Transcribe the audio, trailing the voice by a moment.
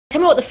Tell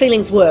me what the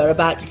feelings were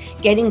about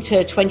getting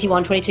to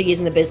 21, 22 years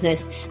in the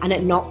business and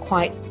it not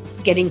quite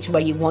getting to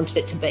where you wanted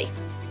it to be.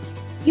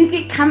 You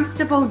get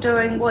comfortable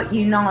doing what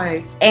you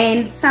know,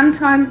 and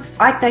sometimes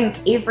I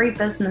think every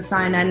business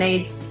owner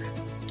needs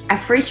a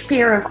fresh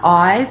pair of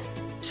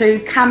eyes to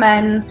come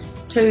in,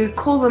 to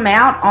call them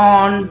out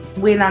on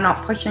where they're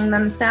not pushing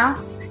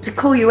themselves, to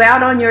call you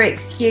out on your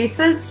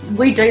excuses.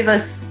 We do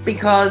this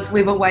because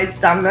we've always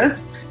done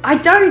this. I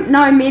don't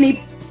know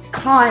many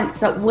clients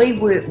that we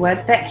work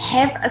with that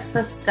have a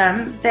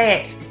system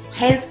that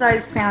has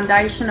those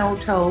foundational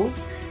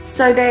tools,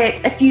 so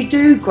that if you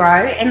do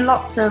grow, and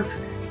lots of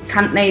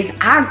companies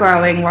are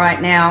growing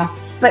right now,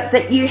 but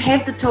that you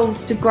have the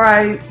tools to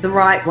grow the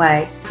right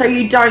way. So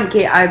you don't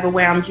get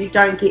overwhelmed, you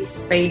don't get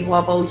speed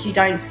wobbles, you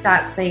don't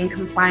start seeing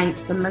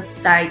complaints and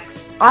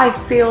mistakes. I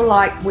feel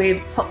like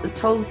we've put the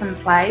tools in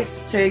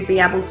place to be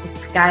able to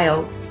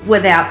scale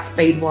without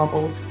speed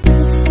wobbles.